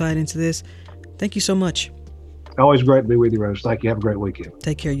legal insight into this. Thank you so much. Always great to be with you, Rose. Thank you. Have a great weekend.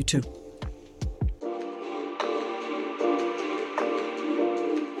 Take care. You too.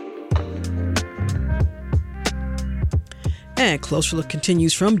 And Closer Look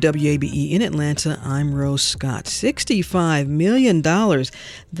continues from WABE in Atlanta. I'm Rose Scott. $65 million.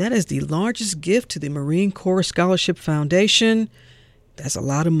 That is the largest gift to the Marine Corps Scholarship Foundation. That's a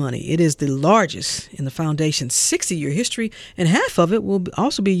lot of money. It is the largest in the foundation's 60-year history, and half of it will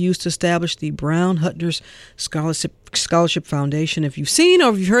also be used to establish the Brown-Huntner's Scholarship Foundation. If you've seen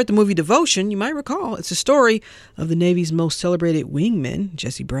or if you've heard the movie Devotion, you might recall it's a story of the Navy's most celebrated wingmen,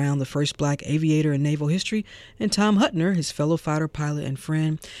 Jesse Brown, the first black aviator in naval history, and Tom Huntner, his fellow fighter pilot and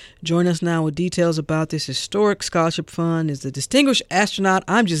friend. Join us now with details about this historic scholarship fund is the distinguished astronaut,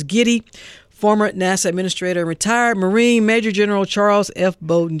 I'm just giddy, former NASA Administrator and retired Marine Major General Charles F.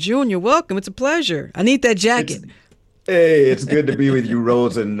 Bowden Jr. Welcome. It's a pleasure. I need that jacket. It's good to be with you,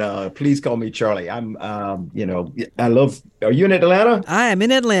 Rose, and please call me Charlie. I love, are you in Atlanta? I am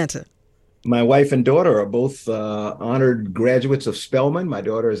in Atlanta. My wife and daughter are both honored graduates of Spelman. My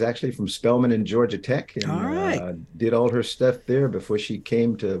daughter is actually from Spelman and Georgia Tech, and did all her stuff there before she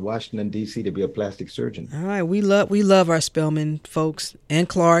came to Washington, D.C. to be a plastic surgeon. All right. We love our Spelman folks and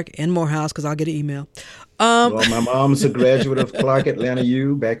Clark and Morehouse, because I'll get an email. Well, my mom's a graduate of Clark Atlanta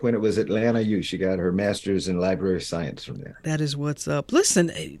U back when it was Atlanta U. She got her master's in library science from there. That is what's up.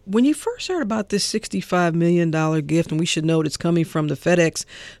 Listen, when you first heard about this $65 million gift, and we should note it's coming from the FedEx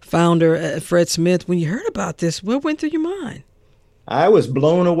founder, Fred Smith, when you heard about this, what went through your mind? I was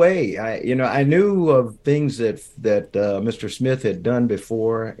blown away. I knew of things that Mr. Smith had done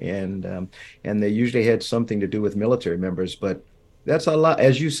before, and they usually had something to do with military members, but that's a lot.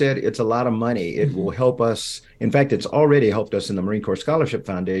 As you said, it's a lot of money. It will help us. In fact, it's already helped us in the Marine Corps Scholarship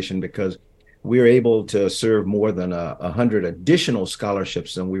Foundation, because we're able to serve more than 100 additional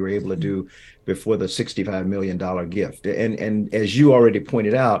scholarships than we were able to do before the $65 million gift. And as you already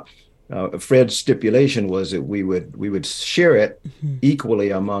pointed out, Fred's stipulation was that we would share it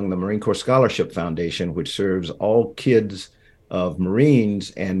equally among the Marine Corps Scholarship Foundation, which serves all kids of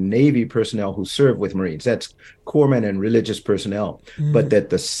Marines and Navy personnel who serve with Marines. That's corpsmen and religious personnel. But that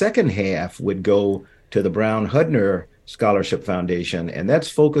the second half would go to the Brown-Huntner Scholarship Foundation, and that's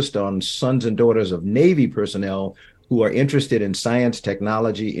focused on sons and daughters of Navy personnel who are interested in science,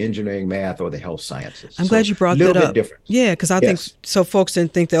 technology, engineering, math, or the health sciences. I'm glad you brought that up. A little bit different. Yeah, because I think so folks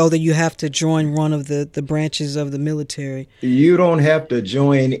didn't think that, that you have to join one of the branches of the military. You don't have to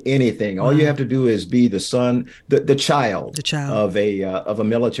join anything. All you have to do is be the son, the child of a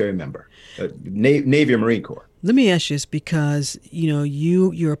military member, Navy or Marine Corps. Let me ask you this, because you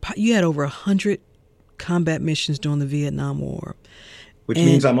had over 100 combat missions during the Vietnam War. Which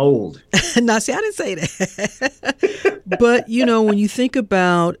means I'm old. Now, see, I didn't say that. But, when you think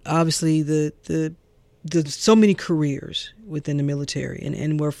about, obviously, the so many careers within the military,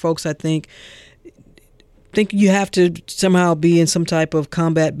 and where folks, I think you have to somehow be in some type of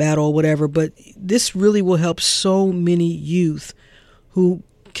combat battle or whatever, but this really will help so many youth who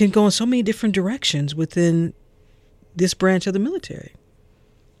can go in so many different directions within this branch of the military.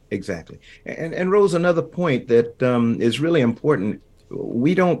 Exactly. And Rose, another point that is really important.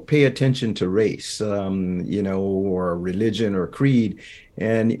 We don't pay attention to race, or religion or creed.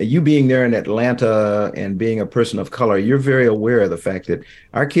 And you being there in Atlanta and being a person of color, you're very aware of the fact that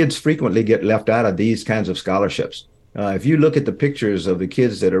our kids frequently get left out of these kinds of scholarships. If you look at the pictures of the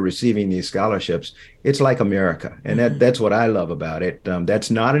kids that are receiving these scholarships, it's like America. And that's what I love about it.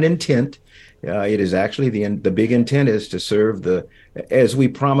 That's not an intent. It is actually the big intent is to serve as we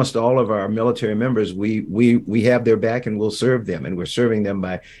promised all of our military members, we have their back and we'll serve them, and we're serving them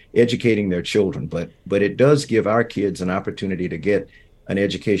by educating their children. But it does give our kids an opportunity to get an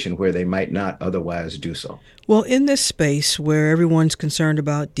education where they might not otherwise do so. Well, in this space where everyone's concerned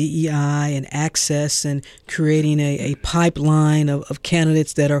about DEI and access and creating a pipeline of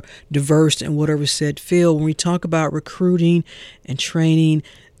candidates that are diverse in whatever said field, when we talk about recruiting and training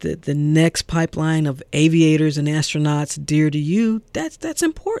the next pipeline of aviators and astronauts dear to you, that's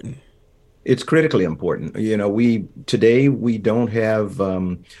important. It's critically important. You know, today we don't have,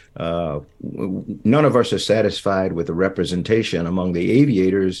 none of us are satisfied with the representation among the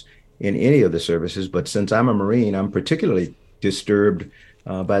aviators in any of the services. But since I'm a Marine, I'm particularly disturbed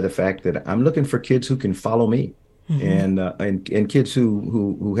by the fact that I'm looking for kids who can follow me, and kids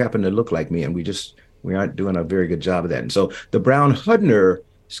who happen to look like me, and we aren't doing a very good job of that. And so the Brown Hudner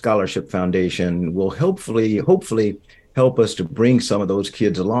Scholarship Foundation will hopefully help us to bring some of those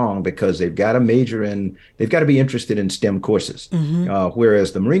kids along, because they've got to be interested in STEM courses.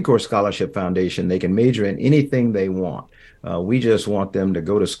 Whereas the Marine Corps Scholarship Foundation, they can major in anything they want. We just want them to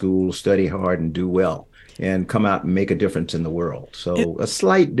go to school, study hard, and do well, and come out and make a difference in the world. So a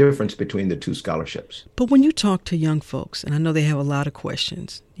slight difference between the two scholarships. But when you talk to young folks, and I know they have a lot of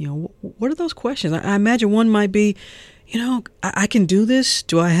questions, you know, what are those questions? I imagine one might be, you know, I can do this.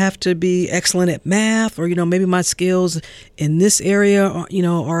 Do I have to be excellent at math? Or, you know, maybe my skills in this area,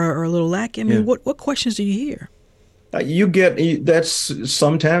 are a little lacking. I mean, what questions do you hear?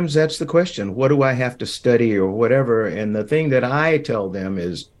 Sometimes that's the question. What do I have to study or whatever? And the thing that I tell them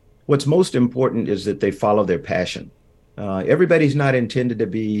is what's most important is that they follow their passion. Everybody's not intended to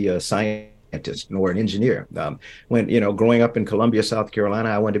be a scientist nor an engineer. Growing up in Columbia, South Carolina,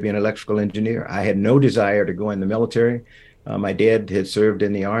 I wanted to be an electrical engineer. I had no desire to go in the military. My dad had served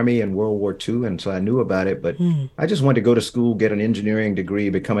in the Army in World War II, and so I knew about it. But I just wanted to go to school, get an engineering degree,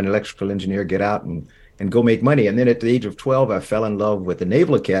 become an electrical engineer, get out and go make money. And then at the age of 12, I fell in love with the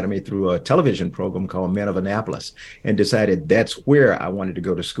Naval Academy through a television program called Men of Annapolis, and decided that's where I wanted to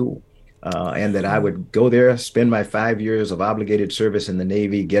go to school. And that I would go there, spend my 5 years of obligated service in the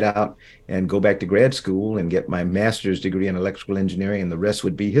Navy, get out and go back to grad school and get my master's degree in electrical engineering, and the rest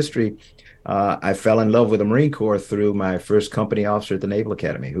would be history. I fell in love with the Marine Corps through my first company officer at the Naval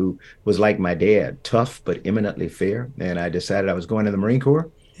Academy, who was like my dad, tough but eminently fair. And I decided I was going to the Marine Corps.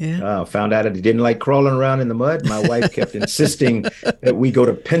 Found out I didn't like crawling around in the mud. My wife kept insisting that we go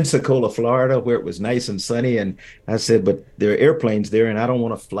to Pensacola, Florida, where it was nice and sunny. And I said, but there are airplanes there and I don't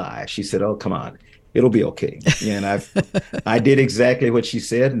want to fly. She said, oh, come on, it'll be okay. And I did exactly what she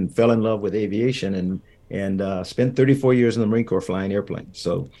said and fell in love with aviation and spent 34 years in the Marine Corps flying airplanes.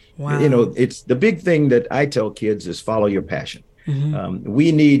 So, you know, it's the big thing that I tell kids is follow your passion.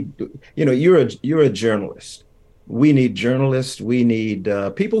 We need, you know, you're a journalist. We need journalists. We need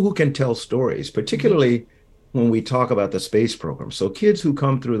people who can tell stories, particularly when we talk about the space program. So kids who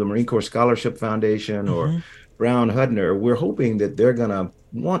come through the Marine Corps Scholarship Foundation or Brown Hudner, we're hoping that they're going to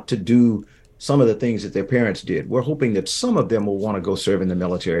want to do some of the things that their parents did. We're hoping that some of them will want to go serve in the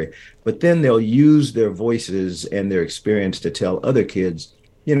military, but then they'll use their voices and their experience to tell other kids,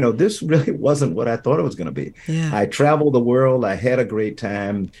 you know, this really wasn't what I thought it was going to be. I traveled the world. I had a great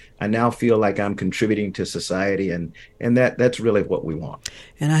time. I now feel like I'm contributing to society, and that's really what we want.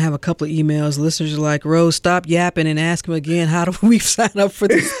 And I have a couple of emails. Listeners are like, Rose, stop yapping and ask them again, how do we sign up for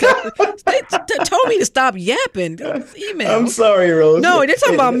this? They told me to stop yapping. Email. I'm sorry, Rose. No, they're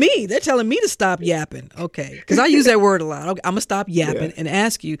talking about me. They're telling me to stop yapping. Okay, because I use that word a lot. Okay, I'm going to stop yapping and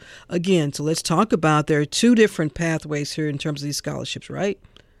ask you again. So let's talk about, there are two different pathways here in terms of these scholarships, right?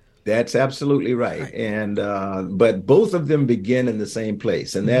 That's absolutely right. And but both of them begin in the same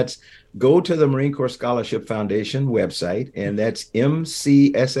place, and that's go to the Marine Corps Scholarship Foundation website, and that's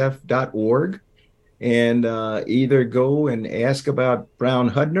mcsf.org, and either go and ask about Brown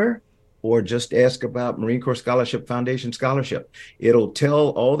Hudner or just ask about Marine Corps Scholarship Foundation scholarship. It'll tell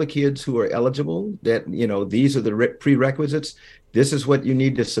all the kids who are eligible that, you know, these are the prerequisites. This is what you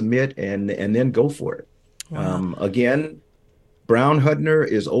need to submit, and then go for it. Wow. Again, Brown Hudner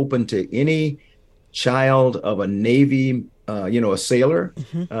is open to any child of a Navy, a sailor.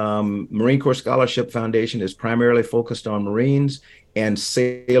 Marine Corps Scholarship Foundation is primarily focused on Marines and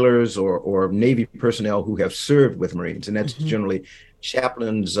sailors or Navy personnel who have served with Marines. And that's generally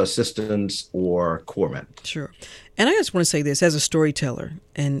chaplains, assistants, or corpsmen. Sure. And I just want to say this as a storyteller,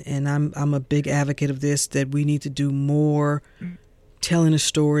 and I'm a big advocate of this, that we need to do more telling the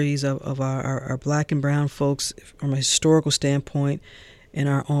stories of our black and brown folks from a historical standpoint in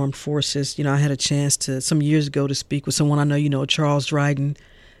our armed forces. You know, I had a chance to, some years ago, to speak with someone I know, you know, Charles Dryden,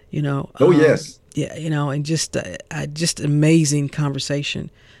 you know. Oh, yes. Yeah, you know, and just amazing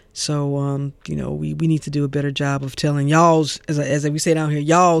conversation. So, you know, we need to do a better job of telling y'all's, as we say down here,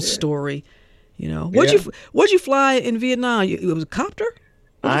 y'all's story, What'd you fly in Vietnam? It was a copter?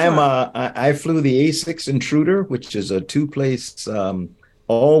 I flew the A6 Intruder, which is a 2-place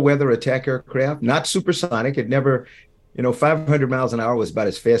all-weather attack aircraft, not supersonic. It never, 500 miles an hour was about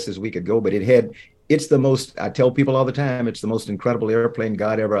as fast as we could go, but it's the most, I tell people all the time, it's the most incredible airplane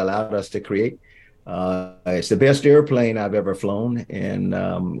God ever allowed us to create. It's the best airplane I've ever flown. And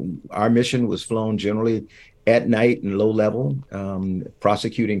our mission was flown generally at night and low level,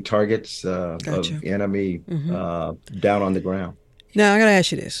 prosecuting targets of enemy down on the ground. Now, I got to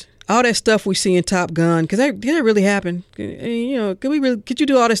ask you this. All that stuff we see in Top Gun, did that really happen? Could you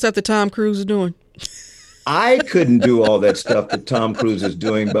do all that stuff that Tom Cruise is doing? I couldn't do all that stuff that Tom Cruise is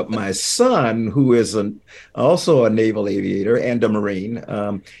doing, but my son, who is also a naval aviator and a Marine,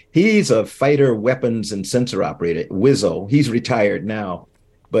 he's a fighter weapons and sensor operator, WISO. He's retired now,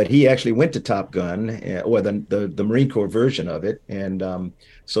 but he actually went to Top Gun, or the Marine Corps version of it, and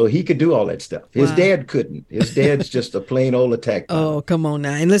so he could do all that stuff. His dad couldn't. His dad's just a plain old attack pilot. Oh, come on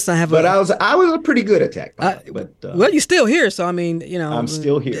now! And listen, I was a pretty good attack pilot. Well, you're still here, so I mean, I'm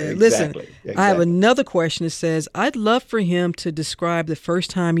still here. Listen, exactly. I have another question that says, I'd love for him to describe the first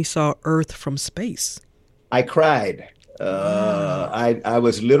time he saw Earth from space. I cried. I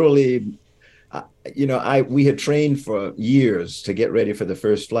was literally. We had trained for years to get ready for the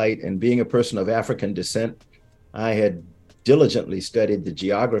first flight, and being a person of African descent, I had diligently studied the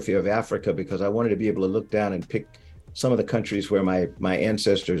geography of Africa because I wanted to be able to look down and pick some of the countries where my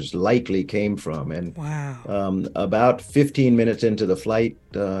ancestors likely came from. And about 15 minutes into the flight,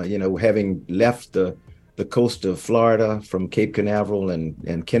 having left the coast of Florida from Cape Canaveral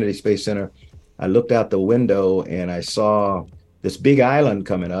and Kennedy Space Center, I looked out the window and I saw this big island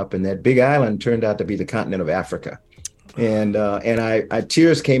coming up, and that big island turned out to be the continent of Africa. And I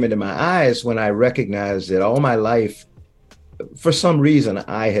tears came into my eyes when I recognized that all my life, for some reason,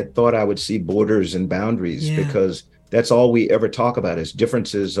 I had thought I would see borders and boundaries because that's all we ever talk about is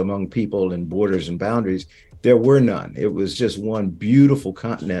differences among people and borders and boundaries. There were none. It was just one beautiful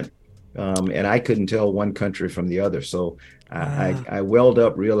continent. And I couldn't tell one country from the other. So I welled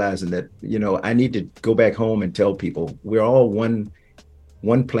up realizing that, I need to go back home and tell people we're all one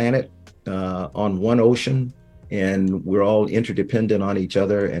planet on one ocean, and we're all interdependent on each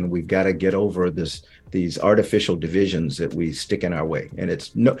other. And we've got to get over these artificial divisions that we stick in our way. And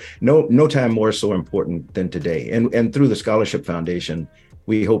it's no time more so important than today. And through the Scholarship Foundation,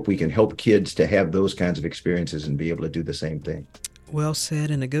 we hope we can help kids to have those kinds of experiences and be able to do the same thing. Well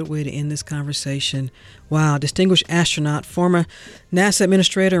said, and a good way to end this conversation. Wow, distinguished astronaut, former NASA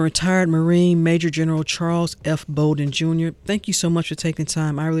administrator, and retired Marine Major General Charles F. Bolden, Jr. Thank you so much for taking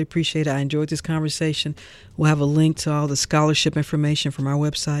time. I really appreciate it. I enjoyed this conversation. We'll have a link to all the scholarship information from our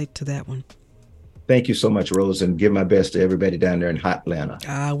website to that one. Thank you so much, Rose, and give my best to everybody down there in hot Atlanta.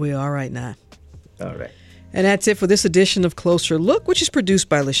 I will. All right now. All right. And that's it for this edition of Closer Look, which is produced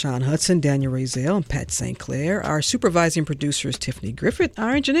by LaShawn Hudson, Daniel Razel, and Pat St. Clair. Our supervising producer is Tiffany Griffith. Our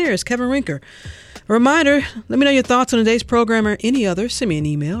engineer is Kevin Rinker. A reminder, let me know your thoughts on today's program or any other. Send me an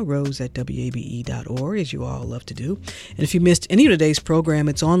email, rose@wabe.org, as you all love to do. And if you missed any of today's program,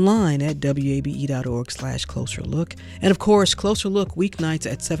 it's online at wabe.org/closerlook. And of course, Closer Look weeknights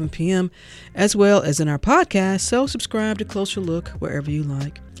at 7 p.m., as well as in our podcast. So subscribe to Closer Look wherever you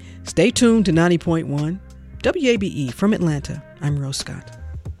like. Stay tuned to 90.1. WABE from Atlanta. I'm Rose Scott.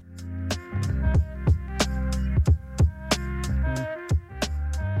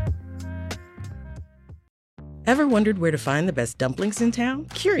 Ever wondered where to find the best dumplings in town?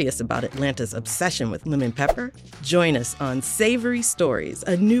 Curious about Atlanta's obsession with lemon pepper? Join us on Savory Stories,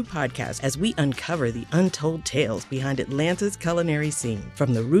 a new podcast as we uncover the untold tales behind Atlanta's culinary scene.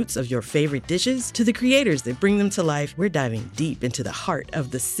 From the roots of your favorite dishes to the creators that bring them to life, we're diving deep into the heart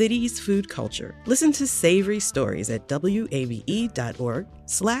of the city's food culture. Listen to Savory Stories at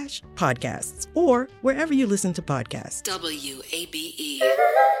wabe.org/podcasts or wherever you listen to podcasts. WABE.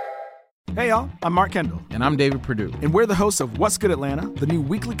 Hey y'all, I'm Mark Kendall. And I'm David Perdue. And we're the hosts of What's Good Atlanta, the new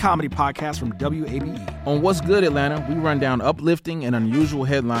weekly comedy podcast from WABE. On What's Good Atlanta, we run down uplifting and unusual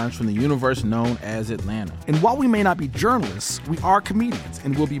headlines from the universe known as Atlanta. And while we may not be journalists, we are comedians,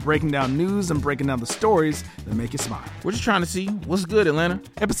 and we'll be breaking down news and breaking down the stories that make you smile. We're just trying to see what's good, Atlanta.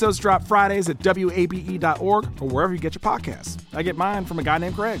 Episodes drop Fridays at WABE.org or wherever you get your podcasts. I get mine from a guy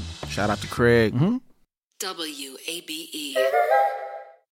named Craig. Shout out to Craig. Mm-hmm. WABE.